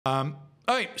All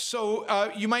right,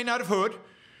 so you might not have heard,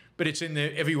 but it's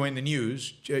everywhere in the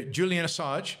news. Julian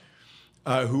Assange,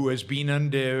 who has been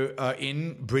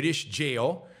in British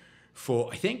jail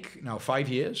for, I think, now 5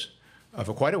 years,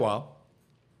 for quite a while,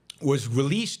 was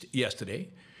released yesterday.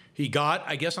 He got,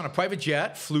 I guess, on a private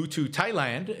jet, flew to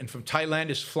Thailand, and from Thailand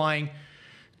is flying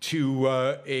to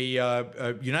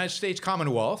a United States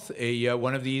Commonwealth,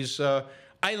 one of these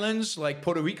islands like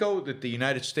Puerto Rico that the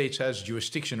United States has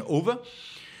jurisdiction over.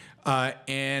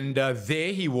 And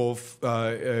there he will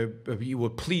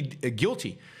plead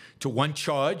guilty to one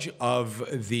charge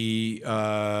of the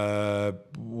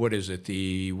what is it?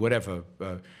 The whatever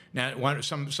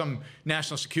some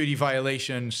national security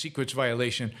violation, secrets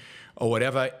violation, or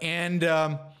whatever. And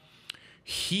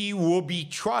he will be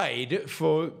tried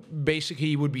for basically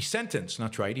he would be sentenced,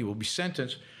 not tried. He will be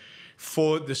sentenced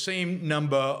for the same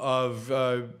number of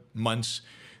months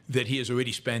that he has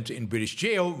already spent in British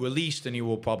jail, released, and he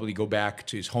will probably go back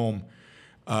to his home,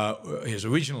 his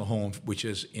original home, which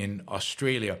is in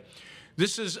Australia.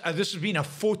 This has been a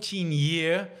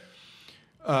 14-year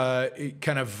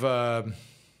kind of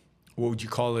what would you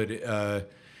call it?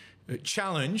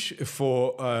 Challenge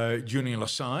for Julian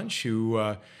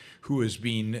Assange, who has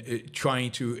been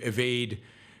trying to evade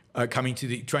trying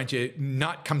to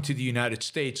not come to the United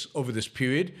States over this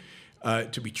period.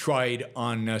 To be tried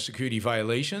on security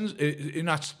violations,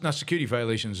 not security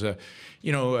violations,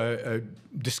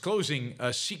 disclosing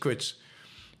secrets,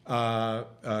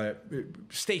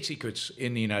 state secrets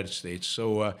in the United States.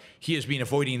 So he has been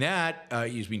avoiding that.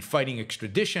 He's been fighting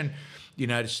extradition. The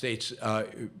United States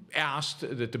asked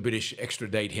that the British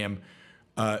extradite him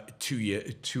to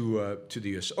the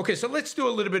US. Okay, so let's do a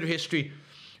little bit of history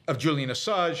of Julian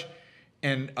Assange,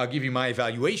 and I'll give you my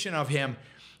evaluation of him.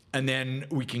 And then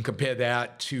we can compare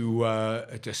that to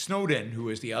Snowden, who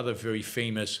is the other very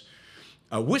famous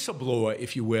whistleblower,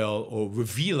 if you will, or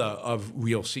revealer of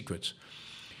real secrets.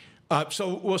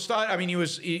 So we'll start. I mean, he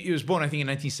was born, I think, in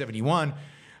 1971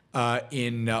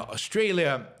 in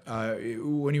Australia.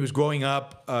 When he was growing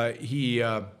up, he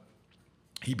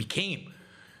became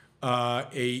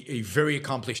a very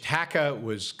accomplished hacker.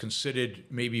 Was considered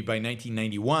maybe by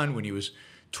 1991, when he was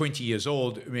 20 years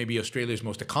old, maybe Australia's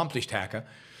most accomplished hacker.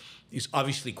 He's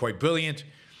obviously quite brilliant,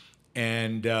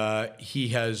 and he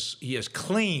has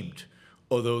claimed,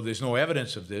 although there's no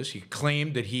evidence of this, he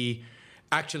claimed that he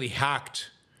actually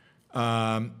hacked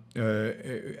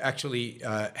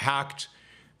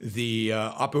the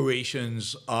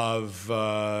operations of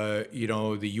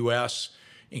the U.S.,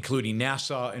 including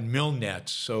NASA and Milnet.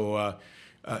 So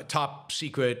top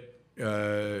secret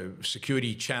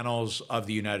security channels of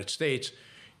the United States.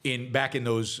 Back in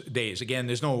those days. Again,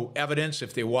 there's no evidence.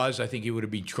 If there was, I think he would have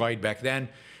been tried back then,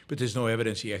 but there's no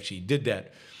evidence he actually did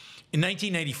that. In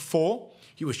 1994,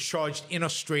 he was charged in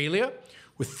Australia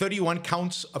with 31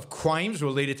 counts of crimes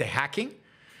related to hacking.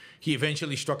 He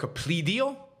eventually struck a plea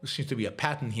deal. There seems to be a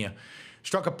pattern here.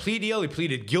 Struck a plea deal. He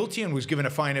pleaded guilty and was given a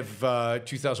fine of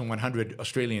 2,100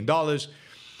 Australian dollars.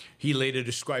 He later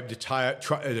described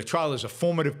the trial as a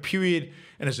formative period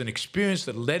and as an experience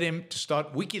that led him to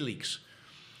start Wikileaks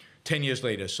 10 years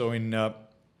later. So in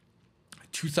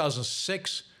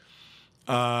 2006,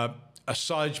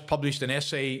 Assange published an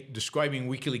essay describing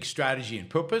WikiLeaks' strategy and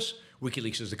purpose.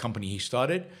 WikiLeaks is the company he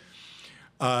started.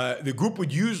 The group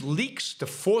would use leaks to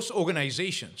force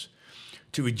organizations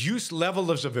to reduce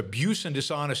levels of abuse and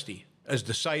dishonesty, as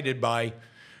decided by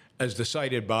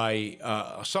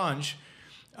Assange.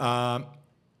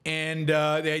 And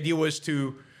the idea was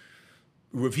to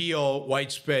reveal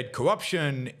widespread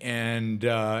corruption and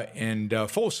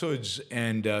falsehoods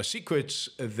and secrets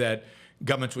that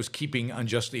government was keeping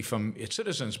unjustly from its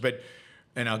citizens. But,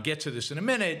 and I'll get to this in a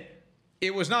minute,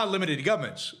 it was not limited to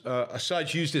governments.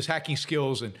 Assange used his hacking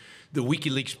skills and the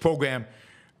WikiLeaks program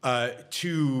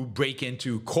to break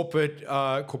into corporate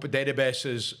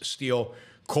databases, steal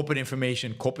corporate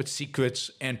information, corporate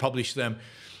secrets, and publish them.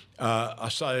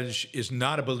 Assange is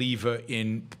not a believer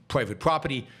in private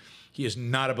property. He is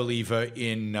not a believer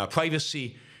in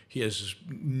privacy. He has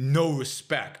no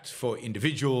respect for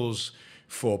individuals,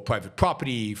 for private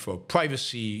property, for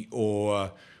privacy,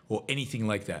 or anything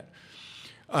like that.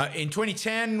 In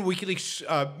 2010,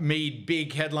 WikiLeaks made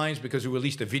big headlines because it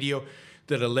released a video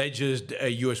that alleges a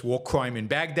U.S. war crime in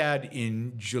Baghdad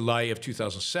in July of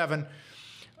 2007.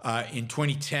 In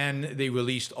 2010, they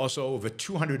released also over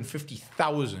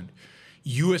 250,000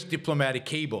 U.S. diplomatic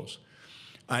cables,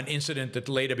 an incident that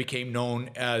later became known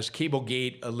as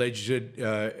Cablegate.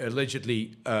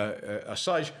 Allegedly,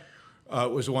 Assange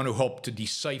was the one who helped to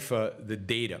decipher the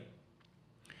data.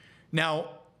 Now,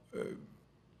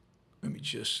 let me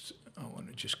just I want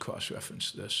to just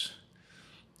cross-reference this.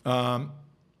 You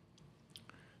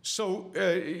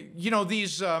know,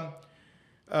 these.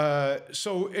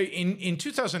 So in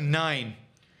 2009,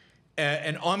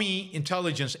 an Army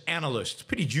intelligence analyst,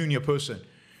 pretty junior person,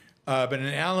 but an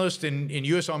analyst in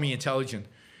U.S. Army intelligence,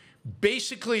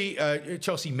 basically,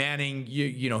 Chelsea Manning,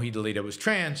 you know, he later was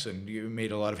trans, and you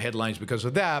made a lot of headlines because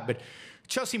of that. But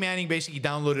Chelsea Manning basically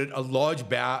downloaded a large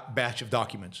batch of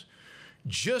documents,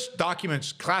 just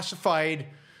documents, classified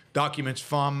documents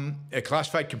from a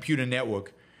classified computer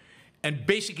network, and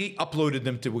basically uploaded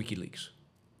them to WikiLeaks.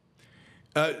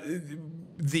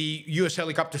 The U.S.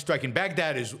 helicopter strike in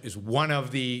Baghdad is one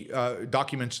of the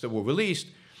documents that were released,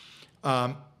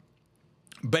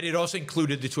 but it also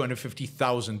included the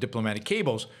 250,000 diplomatic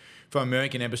cables from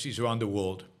American embassies around the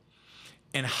world,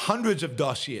 and hundreds of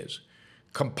dossiers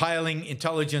compiling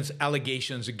intelligence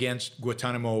allegations against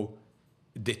Guantanamo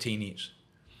detainees.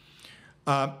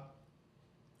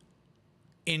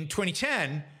 In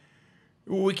 2010,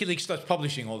 WikiLeaks starts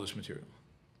publishing all this material.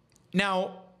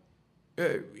 Now,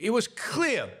 it was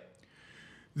clear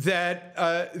that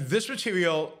this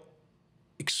material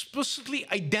explicitly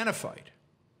identified,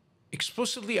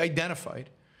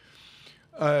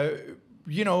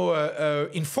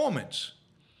 informants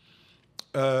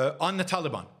on the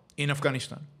Taliban in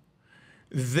Afghanistan.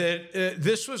 That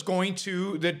this was going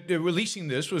to, releasing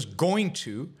this was going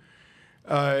to,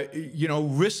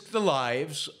 risk the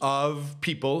lives of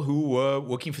people who were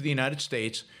working for the United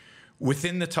States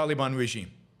within the Taliban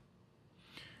regime.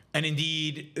 And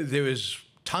indeed, there is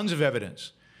tons of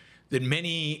evidence that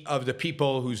many of the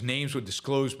people whose names were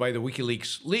disclosed by the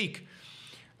WikiLeaks leak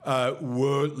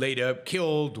were later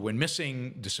killed, went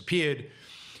missing, disappeared,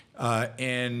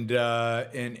 and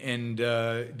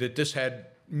that this had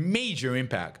major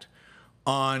impact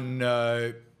on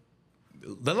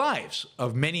the lives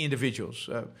of many individuals.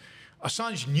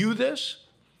 Assange knew this.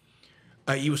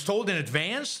 He was told in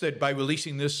advance that by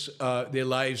releasing this, their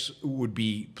lives would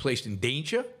be placed in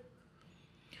danger.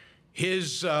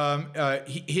 His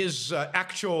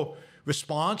actual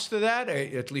response to that,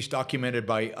 at least documented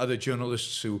by other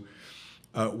journalists who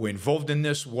were involved in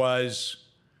this, was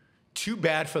too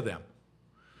bad for them.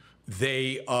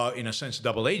 They are, in a sense,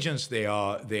 double agents. They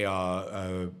are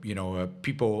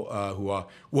people who are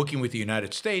working with the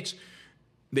United States.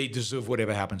 They deserve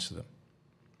whatever happens to them.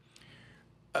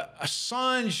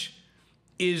 Assange's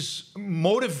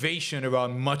motivation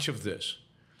around much of this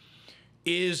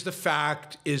is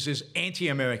his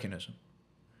anti-Americanism.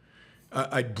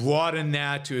 I'd broaden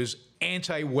that to his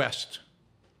anti-West.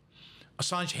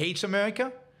 Assange hates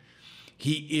America.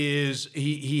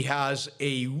 He has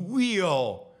a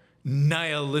real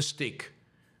nihilistic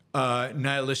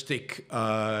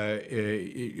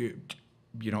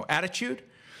attitude.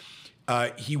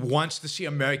 He wants to see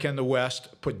America and the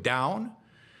West put down.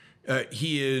 He'll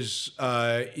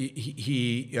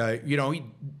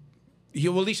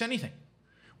release anything.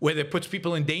 Whether it puts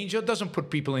people in danger, doesn't put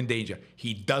people in danger.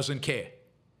 He doesn't care.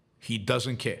 He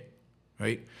doesn't care,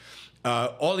 right?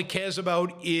 All he cares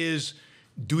about is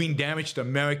doing damage to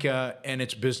America and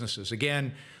its businesses.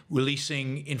 Again,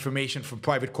 releasing information from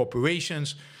private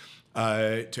corporations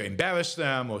to embarrass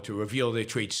them or to reveal their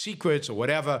trade secrets or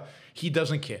whatever. He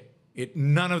doesn't care.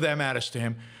 None of that matters to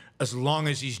him as long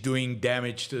as he's doing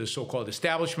damage to the so-called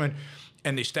establishment,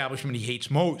 and the establishment he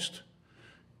hates most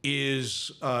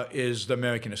is the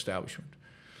American establishment.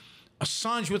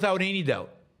 Assange, without any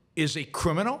doubt, is a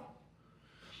criminal,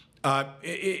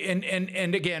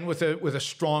 and again with a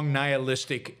strong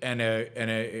nihilistic and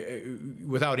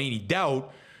without any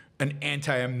doubt an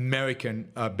anti-American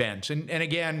bent. And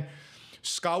again,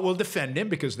 Scott will defend him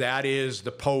because that is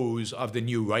the pose of the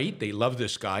new right. They love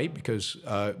this guy because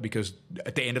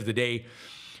at the end of the day,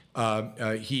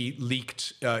 he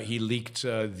leaked some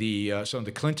of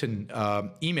the Clinton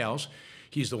emails.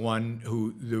 He's the one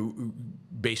who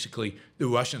basically the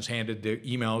Russians handed the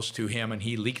emails to him and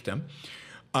he leaked them.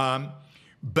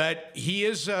 But he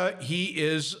is a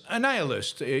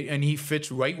nihilist, and he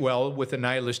fits right well with the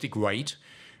nihilistic right.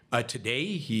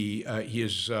 Today, he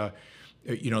is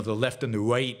the left and the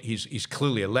right. He's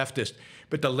clearly a leftist.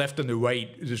 But the left and the right,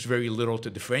 there's very little to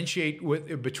differentiate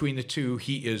between the two.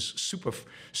 He is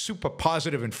super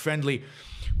positive and friendly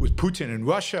with Putin and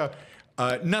Russia.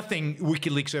 Nothing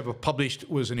WikiLeaks ever published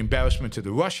was an embarrassment to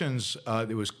the Russians.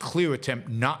 There was a clear attempt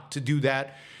not to do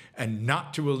that and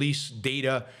not to release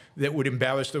data that would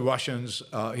embarrass the Russians.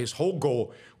 His whole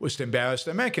goal was to embarrass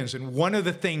the Americans. And one of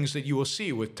the things that you will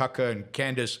see with Tucker and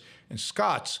Candace and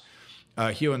Scott's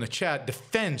here in the chat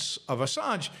defense of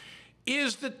Assange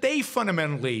is that they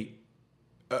fundamentally,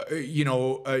 are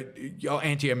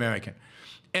anti-American.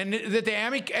 And that the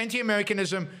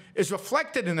anti-Americanism is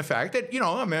reflected in the fact that,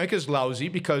 America is lousy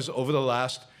because over the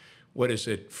last,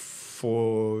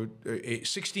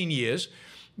 16 years,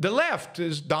 the left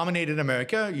has dominated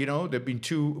America. There have been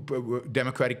 2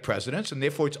 Democratic presidents, and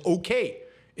therefore it's okay.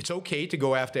 It's okay to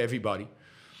go after everybody.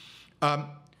 The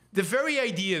very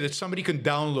idea that somebody can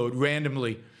download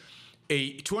randomly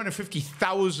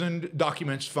 250,000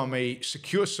 documents from a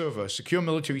secure server, secure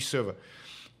military server,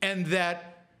 and that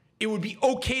it would be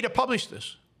okay to publish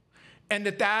this, and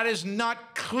that is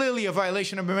not clearly a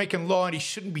violation of American law, and he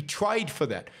shouldn't be tried for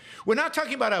that. We're not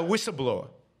talking about a whistleblower.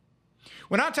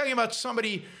 We're not talking about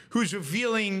somebody who's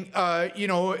revealing,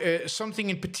 something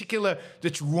in particular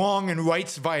that's wrong and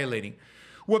rights violating.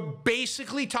 We're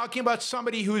basically talking about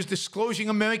somebody who is disclosing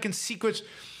American secrets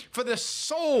for the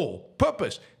sole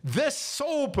purpose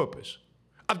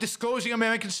of disclosing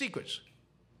American secrets.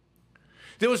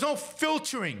 There was no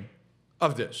filtering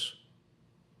of this.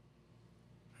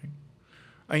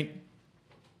 There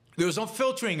was no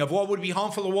filtering of what would be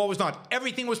harmful or what was not.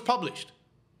 Everything was published.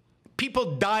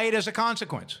 People died as a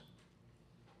consequence.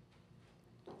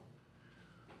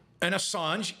 And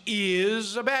Assange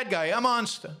is a bad guy, a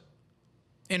monster.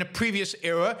 In a previous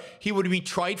era, he would have been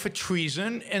tried for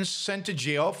treason and sent to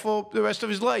jail for the rest of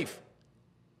his life.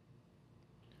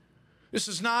 This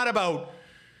is not about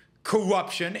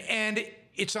corruption, and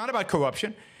it's not about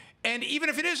corruption. And even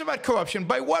if it is about corruption,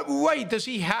 by what right does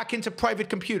he hack into private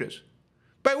computers?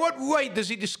 By what right does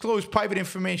he disclose private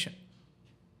information?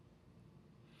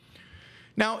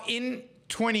 Now, in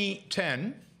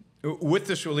 2010, with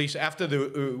this release, after the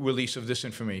release of this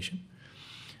information,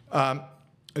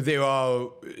 there are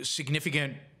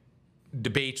significant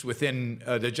debates within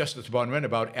the Justice Department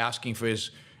about asking for his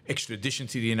extradition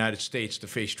to the United States to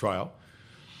face trial.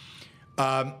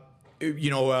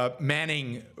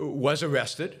 Manning was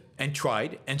arrested and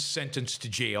tried and sentenced to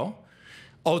jail,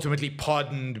 ultimately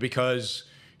pardoned because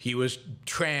he was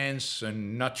trans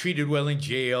and not treated well in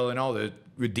jail and all the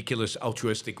ridiculous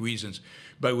altruistic reasons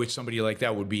by which somebody like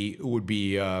that would be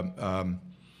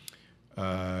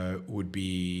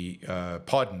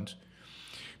pardoned.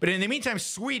 But in the meantime,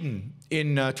 Sweden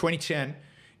in 2010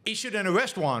 issued an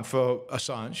arrest warrant for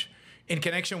Assange in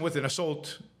connection with an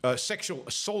sexual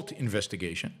assault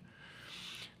investigation.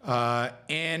 Now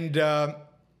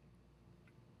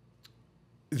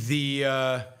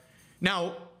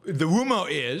the rumor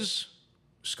is,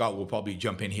 Scott will probably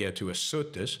jump in here to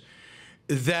assert this,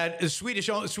 that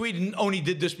Sweden only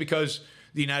did this because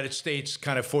the United States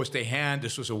kind of forced their hand.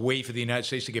 This was a way for the United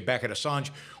States to get back at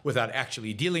Assange without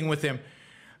actually dealing with him.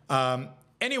 Assange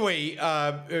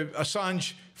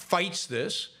fights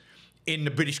this in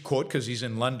the British court because he's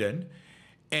in London,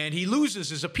 and he loses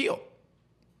his appeal.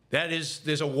 That is,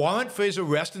 there's a warrant for his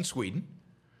arrest in Sweden.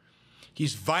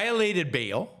 He's violated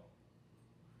bail.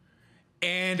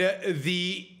 And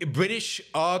the British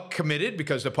are committed,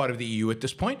 because they're part of the EU at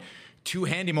this point, to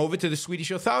hand him over to the Swedish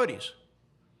authorities.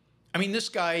 I mean, this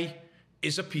guy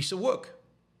is a piece of work.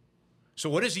 So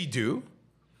what does he do?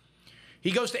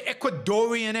 He goes to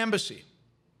Ecuadorian embassy,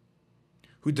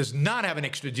 who does not have an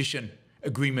extradition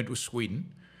agreement with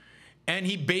Sweden, and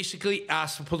he basically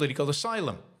asks for political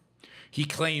asylum. He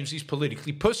claims he's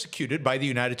politically persecuted by the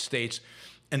United States,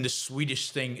 and the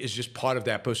Swedish thing is just part of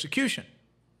that persecution.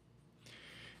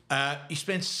 He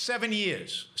spent 7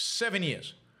 years,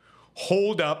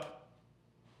 holed up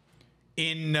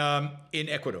in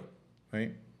Ecuador,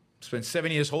 right? Spent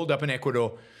 7 years holed up in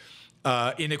Ecuador,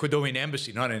 in Ecuadorian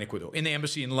embassy, not in Ecuador, in the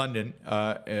embassy in London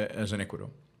as in Ecuador.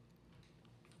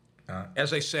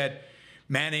 As I said,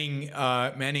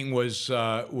 Manning was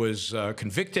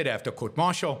convicted after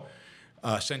court-martial,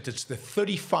 sentenced to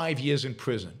 35 years in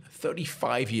prison.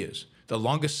 35 years, the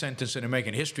longest sentence in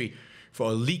American history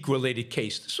for a leak-related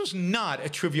case. This was not a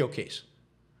trivial case.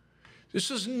 This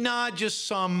was not just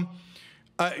some,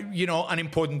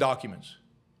 unimportant documents.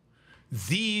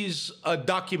 These are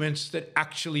documents that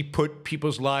actually put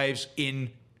people's lives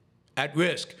at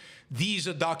risk. These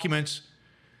are documents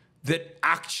that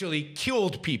actually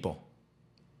killed people.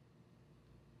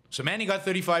 So Manning got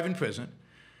 35 in prison.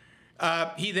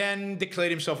 He then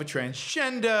declared himself a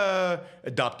transgender,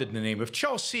 adopted the name of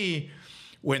Chelsea,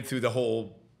 went through the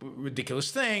whole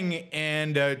ridiculous thing,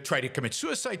 and tried to commit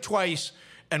suicide twice,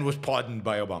 and was pardoned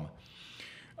by Obama.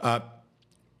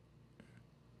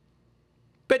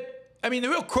 But, I mean, the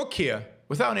real crook here,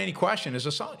 without any question, is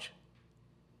Assange.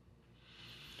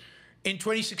 In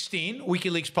 2016,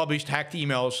 Wikileaks published hacked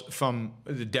emails from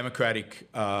the Democratic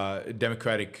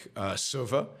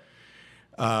server.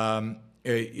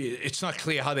 It's not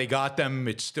clear how they got them.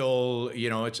 It's still,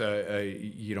 it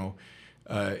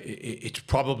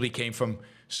probably came from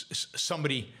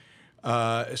somebody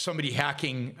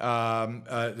hacking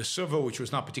the server, which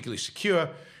was not particularly secure.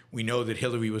 We know that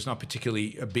Hillary was not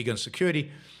particularly big on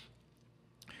security.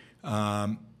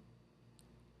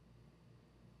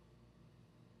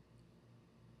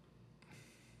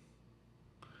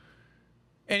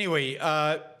 Anyway,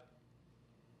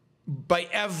 by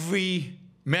every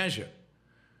measure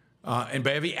and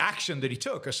by every action that he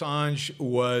took, Assange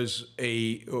was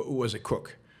a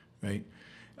crook, right?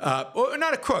 Or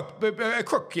not a crook, but a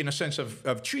crook in a sense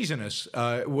of treasonous.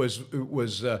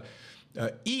 Was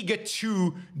eager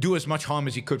to do as much harm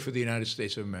as he could for the United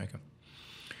States of America.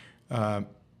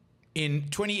 In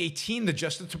 2018, the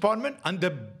Justice Department,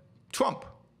 under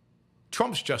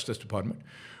Trump's Justice Department,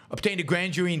 obtained a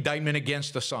grand jury indictment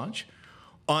against Assange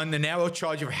on the narrow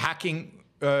charge of hacking,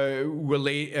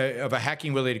 of a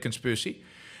hacking-related conspiracy,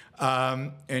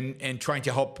 and trying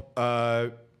to help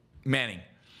Manning.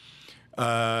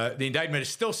 The indictment is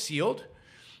still sealed,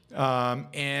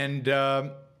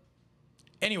 anyway,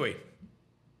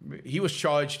 he was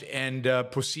charged, and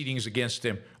proceedings against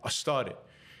him are started.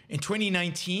 In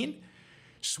 2019,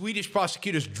 Swedish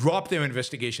prosecutors dropped their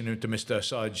investigation into Mr.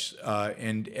 Assange,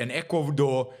 and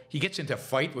Ecuador, he gets into a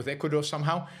fight with Ecuador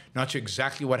somehow, not sure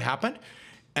exactly what happened.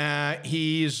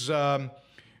 Ecuador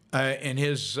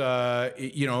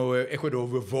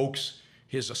revokes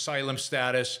his asylum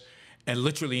status and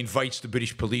literally invites the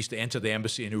British police to enter the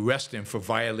embassy and arrest him for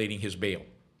violating his bail.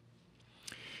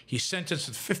 He's sentenced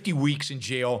to 50 weeks in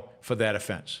jail for that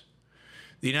offense.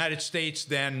 The United States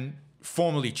then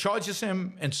formally charges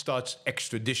him and starts the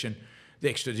extradition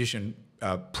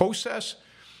process.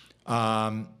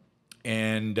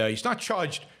 He's not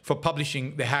charged for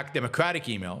publishing the hacked Democratic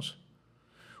emails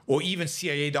or even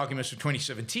CIA documents from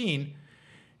 2017.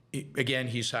 Again,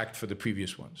 he's hacked for the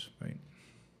previous ones, right?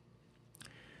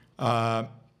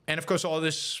 And of course, all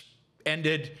this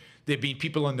ended. There have been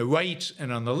people on the right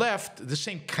and on the left, the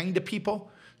same kind of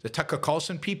people, the Tucker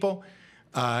Carlson people,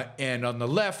 and on the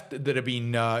left that have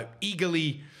been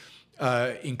eagerly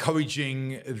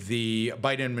encouraging the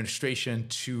Biden administration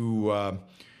to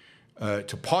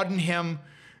pardon him.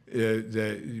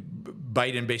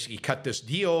 Biden basically cut this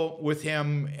deal with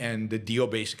him, and the deal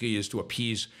basically is to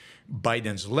appease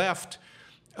Biden's left.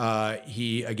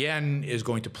 He, again, is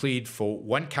going to plead for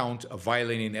one count of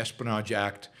violating the Espionage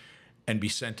Act and be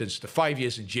sentenced to 5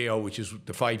 years in jail, which is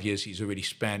the 5 years he's already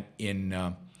spent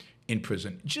in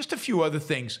prison. Just a few other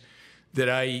things that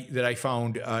I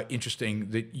found interesting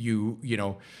that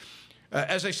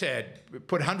as I said,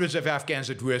 put hundreds of Afghans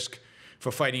at risk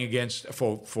for fighting against the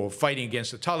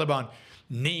Taliban.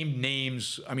 Named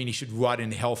names. I mean, he should rot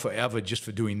in hell forever just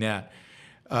for doing that.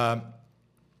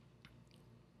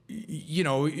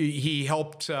 He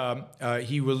helped.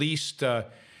 He released a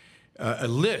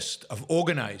list of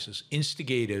organizers,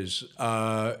 instigators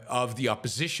of the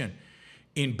opposition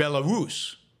in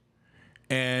Belarus,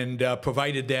 and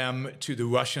provided them to the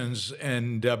Russians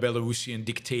and Belarusian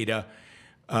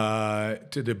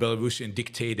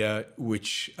dictator,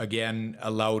 which again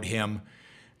allowed him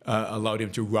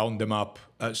to round them up.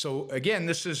 So again,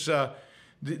 these are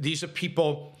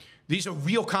people. These are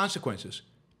real consequences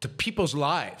to people's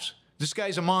lives. This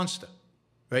guy's a monster,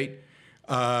 right?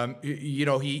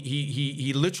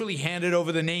 He literally handed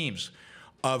over the names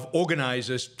of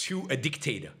organizers to a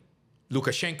dictator,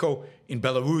 Lukashenko in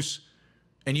Belarus,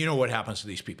 and you know what happens to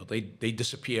these people. They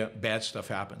disappear, bad stuff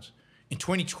happens. In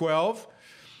 2012,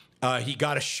 he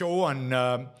got a show on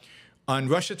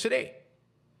Russia Today.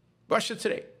 Russia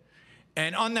Today.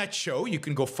 And on that show, you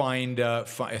can go find I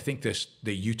think there's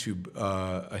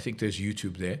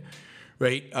YouTube there,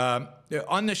 right?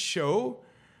 On the show,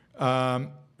 I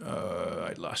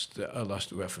lost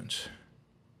the reference.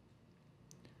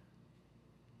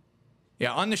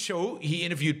 Yeah, on the show, he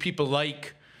interviewed people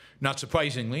like, not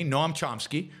surprisingly, Noam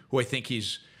Chomsky, who I think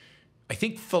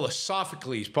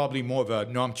philosophically he's probably more of a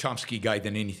Noam Chomsky guy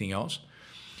than anything else.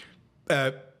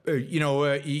 Including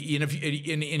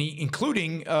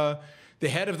the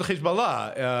head of the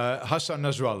Hezbollah, Hassan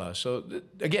Nasrallah. So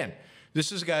again,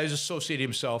 this is a guy who's associated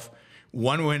himself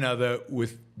one way or another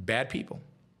with bad people,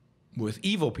 with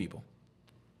evil people.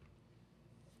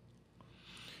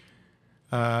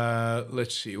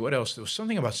 Let's see, what else? There was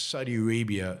something about Saudi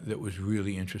Arabia that was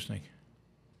really interesting.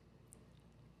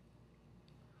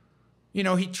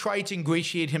 He tried to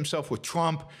ingratiate himself with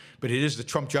Trump, but it is the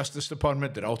Trump Justice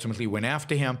Department that ultimately went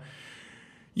after him.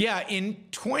 Yeah, in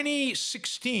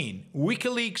 2016,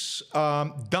 Wikileaks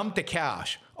dumped a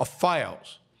cache of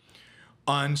files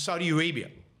on Saudi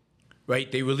Arabia,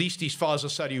 right? They released these files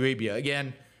of Saudi Arabia.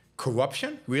 Again,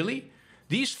 corruption, really?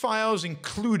 These files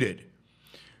included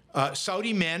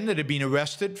Saudi men that have been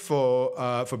arrested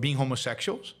for being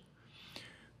homosexuals.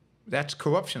 That's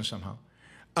corruption somehow.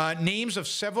 Names of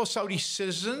several Saudi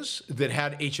citizens that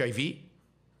had HIV.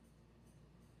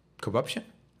 Corruption.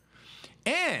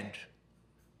 And,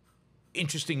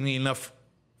 interestingly enough,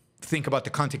 think about the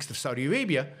context of Saudi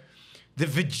Arabia, the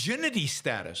virginity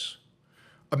status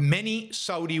of many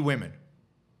Saudi women.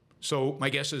 So my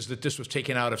guess is that this was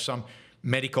taken out of some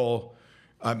medical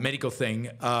thing.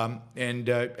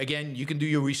 Again, you can do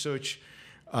your research,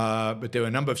 but there are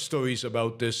a number of stories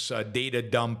about this data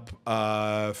dump,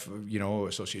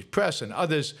 Associated Press and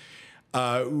others,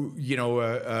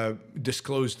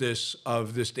 disclosed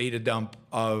this data dump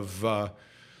of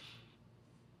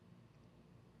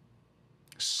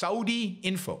Saudi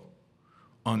info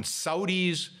on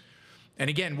Saudis. And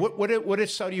again, what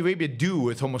does Saudi Arabia do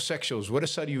with homosexuals? What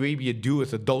does Saudi Arabia do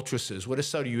with adulteresses? What does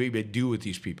Saudi Arabia do with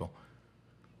these people?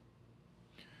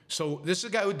 So this is a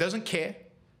guy who doesn't care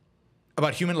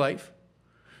about human life,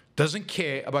 doesn't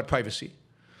care about privacy,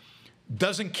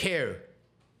 doesn't care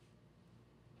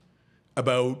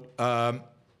about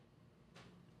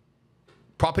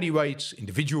property rights,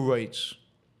 individual rights,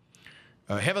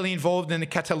 heavily involved in the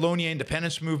Catalonia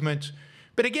independence movement.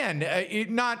 But again,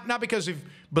 not because he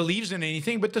believes in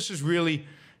anything, but this is really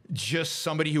just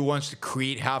somebody who wants to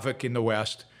create havoc in the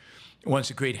West, wants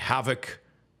to create havoc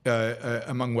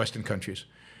among Western countries.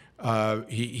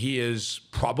 He is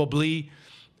probably,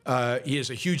 he is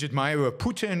a huge admirer of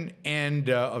Putin and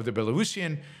of the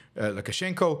Belarusian,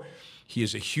 Lukashenko. He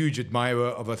is a huge admirer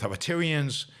of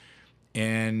authoritarians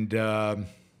and a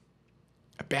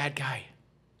bad guy.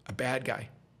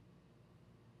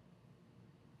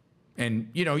 And,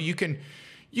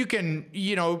 you can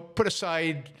put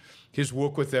aside his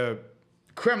work with the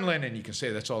Kremlin and you can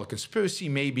say that's all a conspiracy,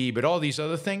 maybe, but all these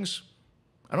other things,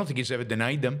 I don't think he's ever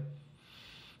denied them.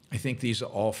 I think these are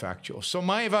all factual. So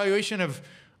my evaluation of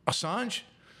Assange,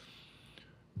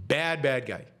 bad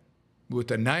guy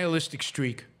with a nihilistic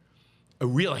streak, a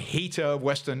real hater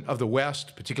of the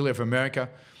West, particularly of America,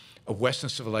 of Western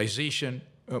civilization,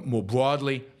 more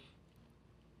broadly.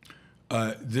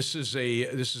 This is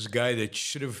a guy that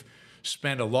should have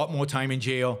spent a lot more time in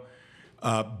jail.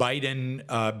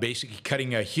 Biden basically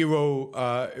cutting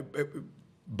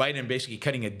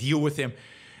a deal with him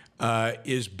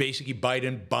is basically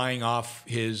Biden buying off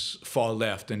his far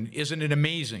left. And isn't it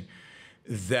amazing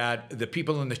that the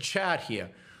people in the chat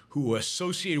here who are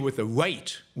associated with the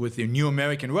right, with the new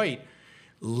American right,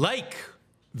 like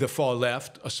the far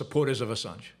left, are supporters of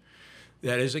Assange?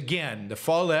 That is, again, the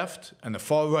far left and the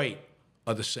far right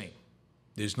are the same.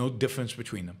 There's no difference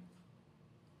between them.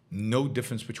 No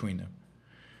difference between them.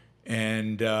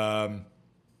 And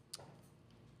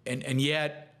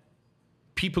yet,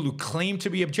 people who claim to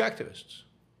be objectivists,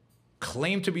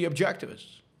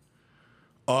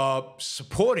 are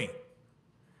supporting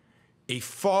a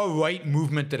far-right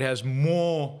movement that has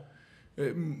more,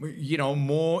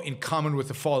 more in common with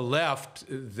the far left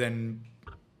than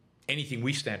anything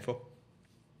we stand for.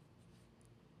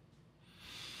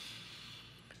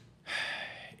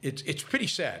 It's pretty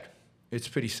sad. It's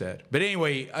pretty sad. But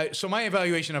anyway, so my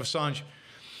evaluation of Assange,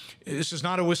 this is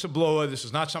not a whistleblower. This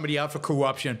is not somebody out for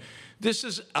corruption. This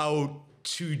is out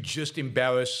to just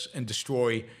embarrass and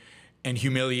destroy and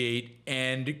humiliate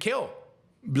and kill,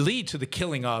 lead to the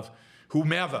killing of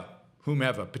whomever,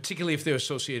 particularly if they're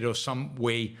associated or some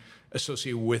way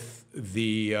associated with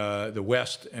the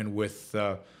West and with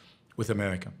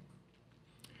America.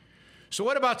 So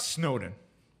what about Snowden?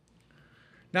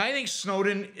 Now, I think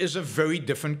Snowden is a very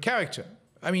different character.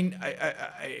 I mean,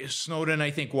 Snowden,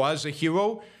 I think, was a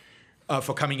hero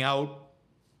for coming out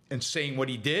and saying what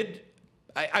he did.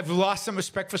 I've lost some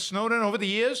respect for Snowden over the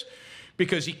years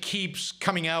because he keeps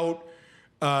coming out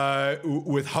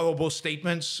with horrible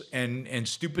statements and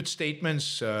stupid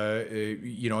statements.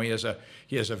 He has a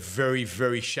very,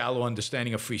 very shallow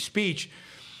understanding of free speech.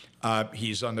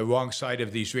 He's on the wrong side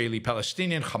of the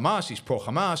Israeli-Palestinian Hamas. He's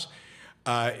pro-Hamas.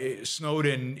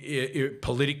 Snowden,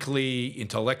 politically,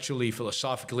 intellectually,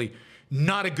 philosophically,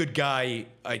 not a good guy,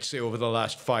 I'd say, over the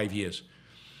last 5 years.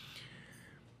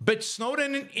 But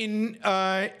Snowden in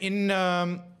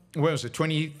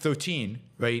 2013,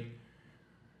 right?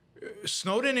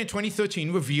 Snowden in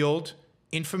 2013 revealed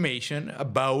information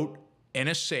about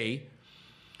NSA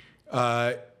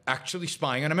actually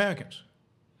spying on Americans.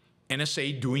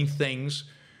 NSA doing things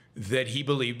that he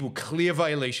believed were clear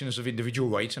violations of individual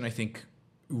rights, and I think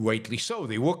rightly so.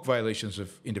 They were violations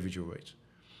of individual rights.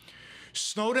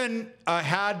 Snowden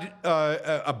had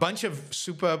a bunch of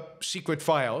super secret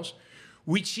files,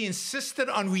 which he insisted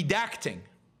on redacting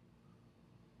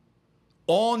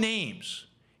all names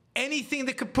anything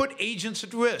that could put agents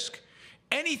at risk,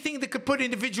 anything that could put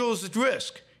individuals at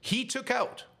risk, he took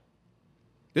out.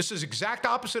 This is exact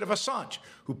opposite of Assange,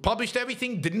 who published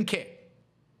everything, didn't care.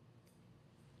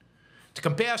 To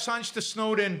compare Assange to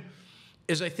Snowden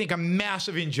is, I think, a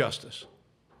massive injustice.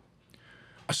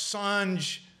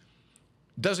 Assange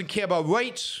doesn't care about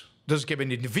rights, doesn't care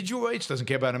about individual rights, doesn't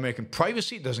care about American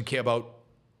privacy, doesn't care about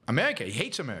America. He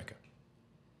hates America.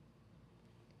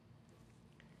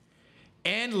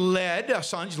 And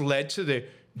Assange led to the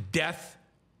death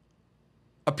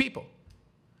of people.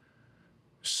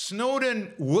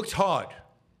 Snowden worked hard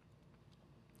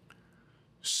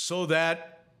so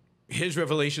that his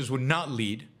revelations would not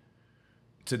lead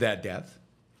to that death.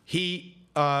 He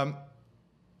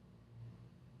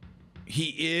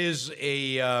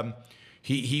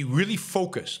really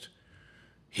focused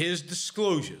his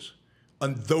disclosures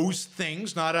on those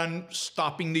things, not on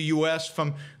stopping the U.S.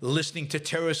 from listening to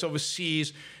terrorists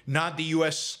overseas, not the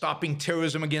U.S. stopping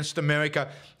terrorism against America.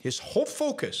 His whole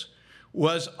focus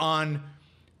was on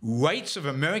rights of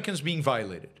Americans being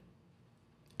violated.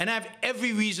 And I have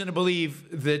every reason to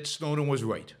believe that Snowden was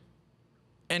right.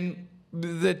 And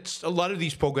that a lot of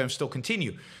these programs still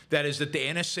continue. That is, that the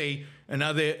NSA and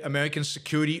other American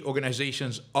security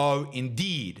organizations are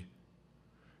indeed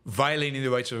violating the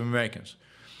rights of Americans.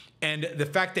 And the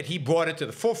fact that he brought it to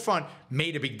the forefront,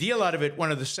 made a big deal out of it,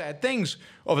 one of the sad things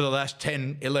over the last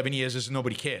 10, 11 years is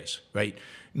nobody cares, right?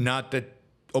 Not the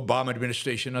Obama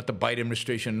administration, not the Biden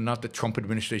administration, not the Trump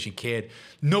administration cared.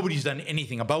 Nobody's done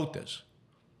anything about this.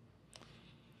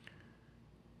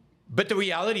 But the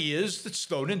reality is that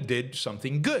Snowden did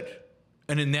something good.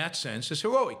 And in that sense, it's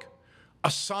heroic.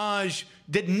 Assange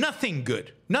did nothing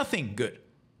good. Nothing good.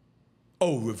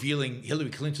 Oh, revealing Hillary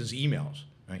Clinton's emails,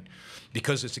 right?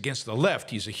 Because it's against the left,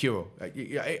 he's a hero.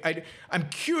 I'm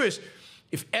curious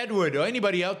if Edward or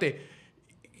anybody out there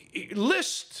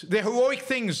list the heroic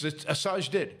things that Assange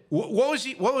did. What was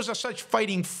Assange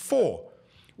fighting for?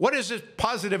 What is his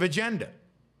positive agenda?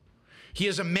 He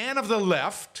is a man of the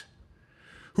left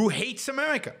who hates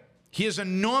America. He is a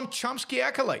Noam Chomsky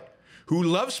acolyte who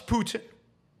loves Putin,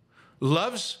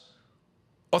 loves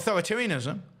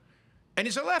authoritarianism, and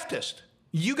is a leftist.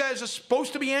 You guys are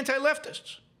supposed to be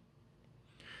anti-leftists.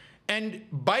 And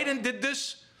Biden did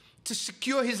this to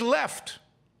secure his left.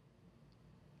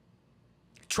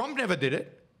 Trump never did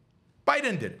it.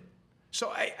 Biden did it.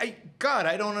 So God,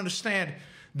 I don't understand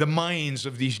the minds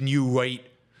of these new right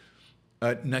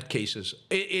nutcases.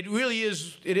 It really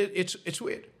is, it's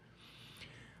weird.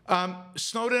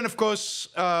 Snowden, of course,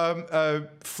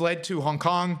 fled to Hong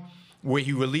Kong, where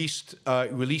he released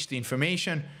the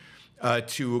information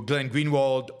to Glenn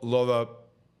Greenwald, Laura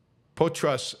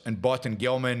Poitras, and Barton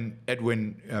Gellman,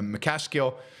 Edwin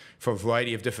McCaskill, for a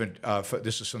variety of different,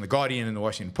 this is from The Guardian and The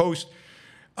Washington Post.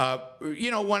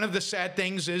 You know, one of the sad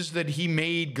things is that he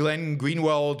made Glenn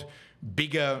Greenwald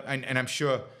bigger, and I'm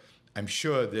sure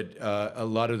that a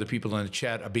lot of the people in the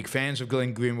chat are big fans of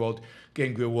Glenn Greenwald.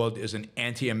 Glenn Greenwald is an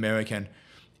anti-American,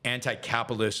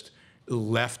 anti-capitalist,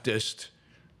 leftist,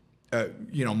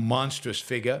 you know, monstrous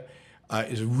figure.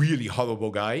 Is a really horrible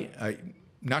guy,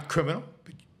 not criminal,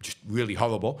 but just really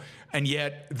horrible. And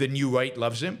yet the new right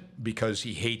loves him because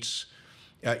he hates,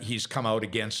 he's come out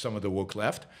against some of the woke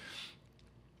left.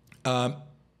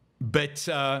 This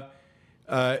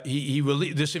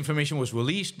information was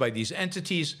released by these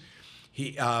entities.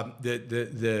 You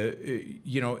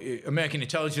know, American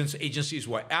intelligence agencies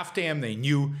were after him. They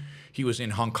knew he was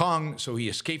in Hong Kong, so he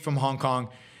escaped from Hong Kong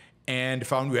and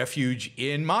found refuge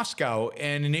in Moscow.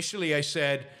 And initially I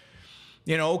said,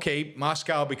 you know, okay,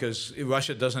 Moscow, because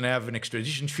Russia doesn't have an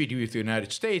extradition treaty with the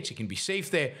United States, he can be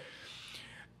safe there.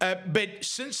 But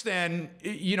since then,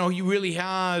 you know, he really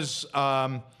has,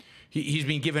 he's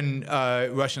been given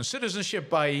Russian citizenship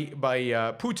by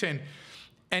Putin,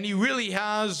 and he really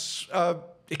has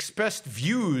expressed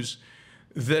views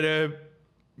that are,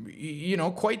 you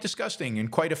know, quite disgusting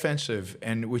and quite offensive,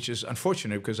 and which is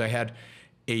unfortunate because I had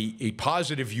a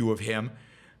positive view of him,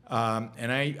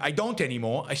 and I don't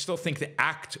anymore. I still think the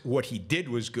act, what he did,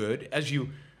 was good. As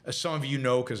some of you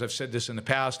know, because I've said this in the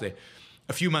past, that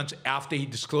a few months after he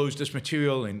disclosed this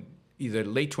material in either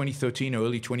late 2013 or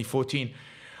early 2014,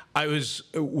 I was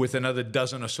with another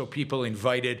dozen or so people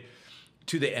invited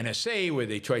to the NSA, where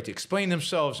they tried to explain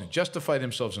themselves and justify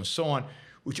themselves and so on,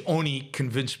 which only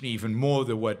convinced me even more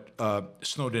that what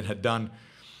Snowden had done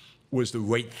was the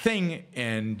right thing,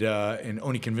 and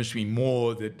only convinced me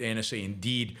more that the NSA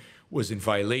indeed was in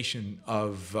violation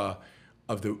of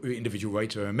the individual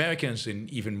rights of Americans in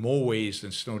even more ways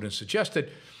than Snowden suggested.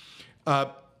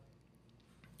 But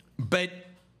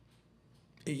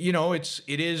you know, it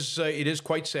is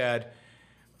quite sad.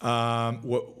 Kind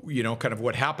of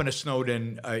what happened to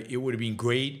Snowden. It would have been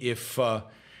great if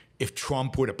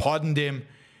Trump would have pardoned him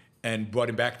and brought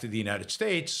him back to the United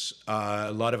States.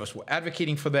 A lot of us were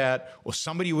advocating for that, or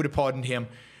somebody would have pardoned him.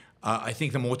 I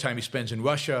think the more time he spends in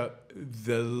Russia,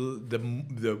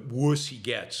 the worse he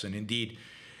gets. And indeed,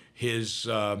 his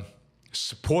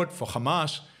support for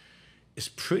Hamas is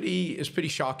pretty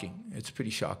shocking. It's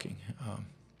pretty shocking.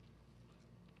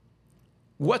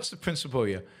 What's the principle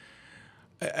here?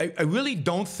 I really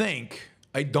don't think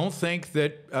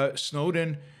that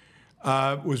Snowden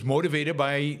was motivated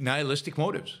by nihilistic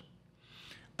motives.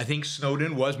 I think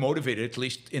Snowden was motivated, at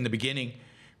least in the beginning,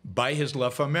 by his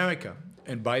love for America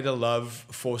and by the love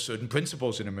for certain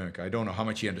principles in America. I don't know how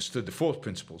much he understood the fourth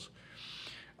principles,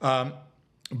 but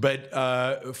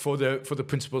for the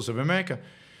principles of America.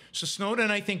 So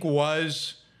Snowden, I think,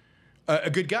 was a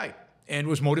good guy and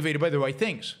was motivated by the right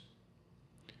things.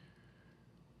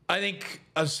 I think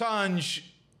Assange,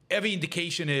 every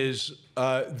indication is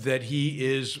that he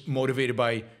is motivated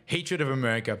by hatred of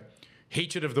America,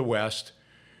 hatred of the West,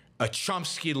 a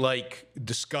Chomsky-like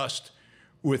disgust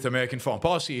with American foreign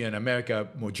policy and America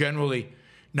more generally,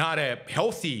 not a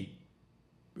healthy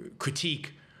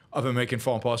critique of American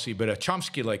foreign policy, but a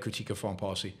Chomsky-like critique of foreign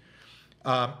policy.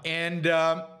 I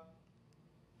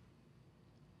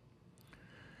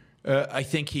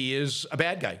think he is a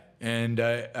bad guy, and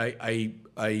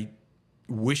I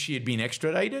wish he had been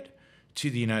extradited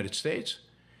to the United States,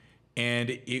 and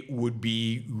it would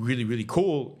be really, really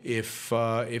cool if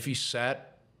he sat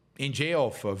in jail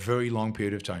for a very long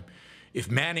period of time. If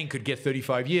Manning could get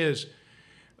 35 years,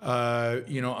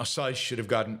 Assange should have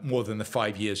gotten more than the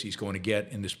 5 years he's going to get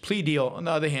in this plea deal. On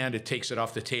the other hand, it takes it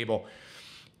off the table.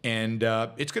 And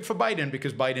it's good for Biden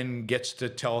because Biden gets to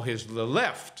tell the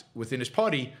left within his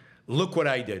party, look what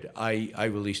I did. I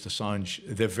released Assange.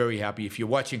 They're very happy. If you're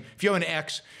watching, if you're an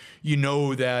X, you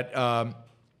know that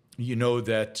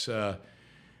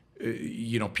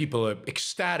people are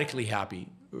ecstatically happy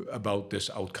about this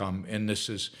outcome. And this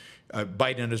is,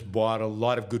 Biden has bought a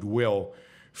lot of goodwill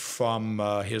from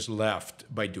his left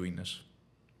by doing this.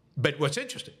 But what's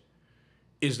interesting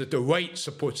is that the right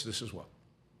supports this as well.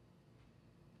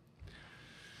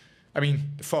 I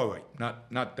mean, the far right,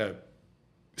 not the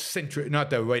center, not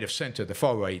the right of center, the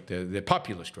far right, the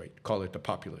populist right. Call it the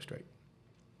populist right.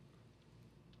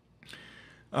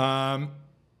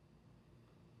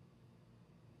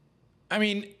 I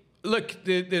mean, look,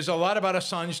 there's a lot about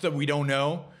Assange that we don't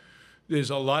know. There's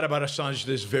a lot about Assange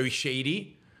that's very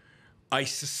shady. I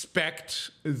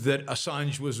suspect that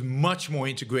Assange was much more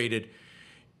integrated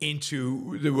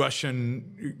into the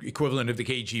Russian equivalent of the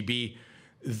KGB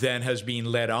than has been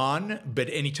led on. But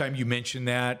anytime you mention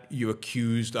that, you're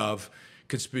accused of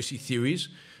conspiracy theories.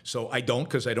 So I don't,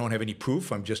 because I don't have any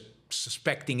proof. I'm just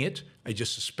suspecting it. I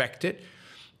just suspect it.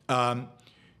 The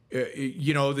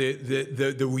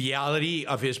reality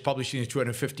of his publishing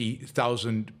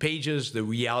 250,000 pages, the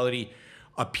reality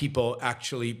of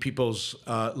people's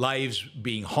lives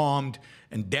being harmed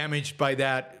and damaged by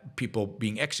that, people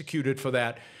being executed for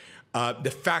that.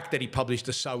 The fact that he published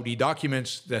the Saudi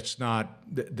documents, that's not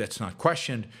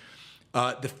questioned.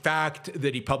 The fact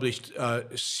that he published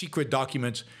secret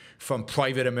documents from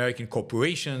private American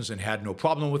corporations and had no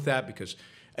problem with that because,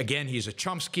 again, he's a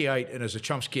Chomskyite, and as a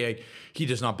Chomskyite, he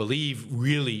does not believe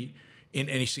really in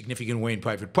any significant way in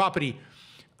private property.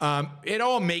 It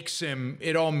all makes him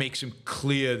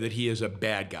clear that he is a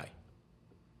bad guy.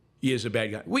 He is a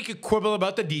bad guy. We could quibble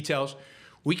about the details.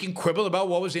 We can quibble about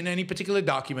what was in any particular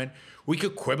document. We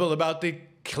could quibble about the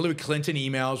Hillary Clinton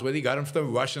emails, whether he got them from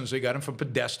the Russians, or he got them from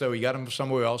Podesta, or he got them from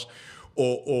somewhere else,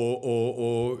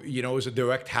 or it was a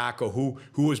direct hack, or who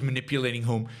was manipulating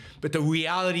whom. But the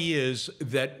reality is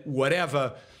that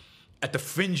whatever at the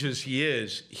fringes he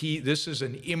is, this is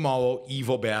an immoral,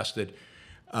 evil bastard.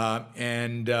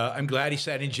 And I'm glad he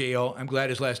sat in jail. I'm glad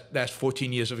his last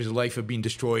 14 years of his life have been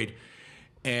destroyed.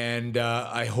 And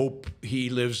I hope he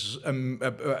lives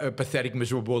a pathetic,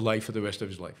 miserable life for the rest of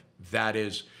his life. That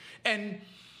is, and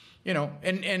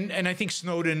I think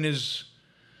Snowden is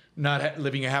not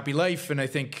living a happy life. And I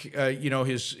think,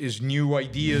 his new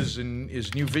ideas and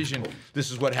his new vision,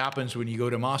 this is what happens when you go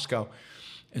to Moscow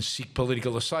and seek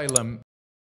political asylum.